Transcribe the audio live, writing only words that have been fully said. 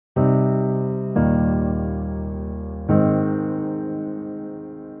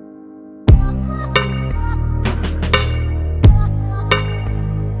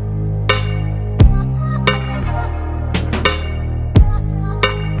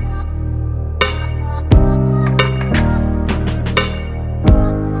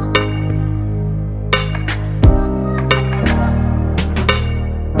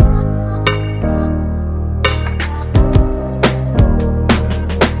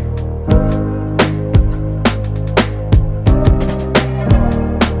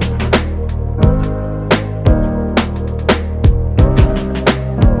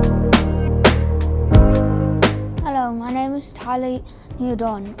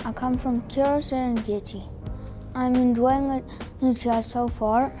Don. I come from Kira Serengeti. I'm enjoying it here so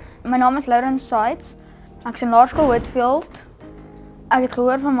far. My naam is Logan. Ek is in Laerskool Whitfield. Ek het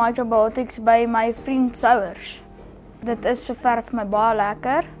gehoor van Microbotics by my vriend Souers. Dit is sover vir my baie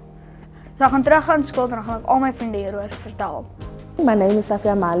lekker. So ek gaan terug aan skool en dan gaan ek al my vriende hieroor vertel. My name is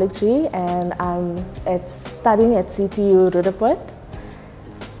Sofia and I'm studying at CTU Microbotics.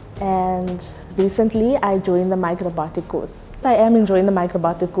 And recently I joined the microbotic course. I am enjoying the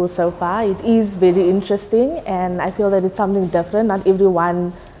microbotic course so far. It is very interesting and I feel that it's something different. Not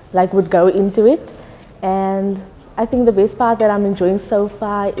everyone would go into it. And I think the best part that I'm enjoying so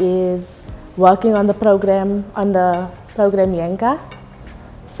far is working on the program Yenka.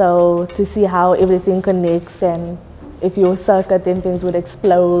 So to see how everything connects and if your circuit then things would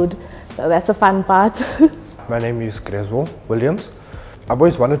explode. So that's a fun part. My name is Greswell Williams. I've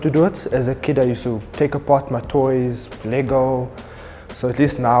always wanted to do it. As a kid I used to take apart my toys, Lego. So at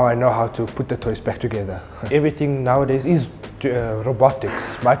least now I know how to put the toys back together. Everything nowadays is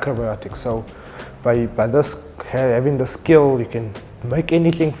robotics, microbotics. So by this having the skill you can make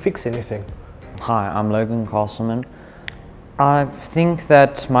anything, fix anything. Hi, I'm Logan. I think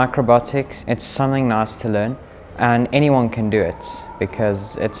that microbotics, it's something nice to learn and anyone can do it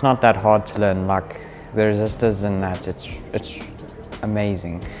because it's not that hard to learn, like the resistors and that, it's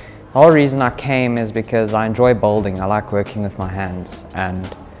amazing. The whole reason I came is because I enjoy building, I like working with my hands, and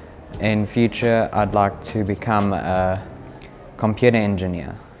in future I'd like to become a computer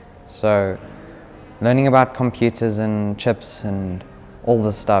engineer. So learning about computers and chips and all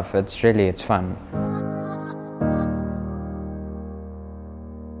this stuff, it's fun.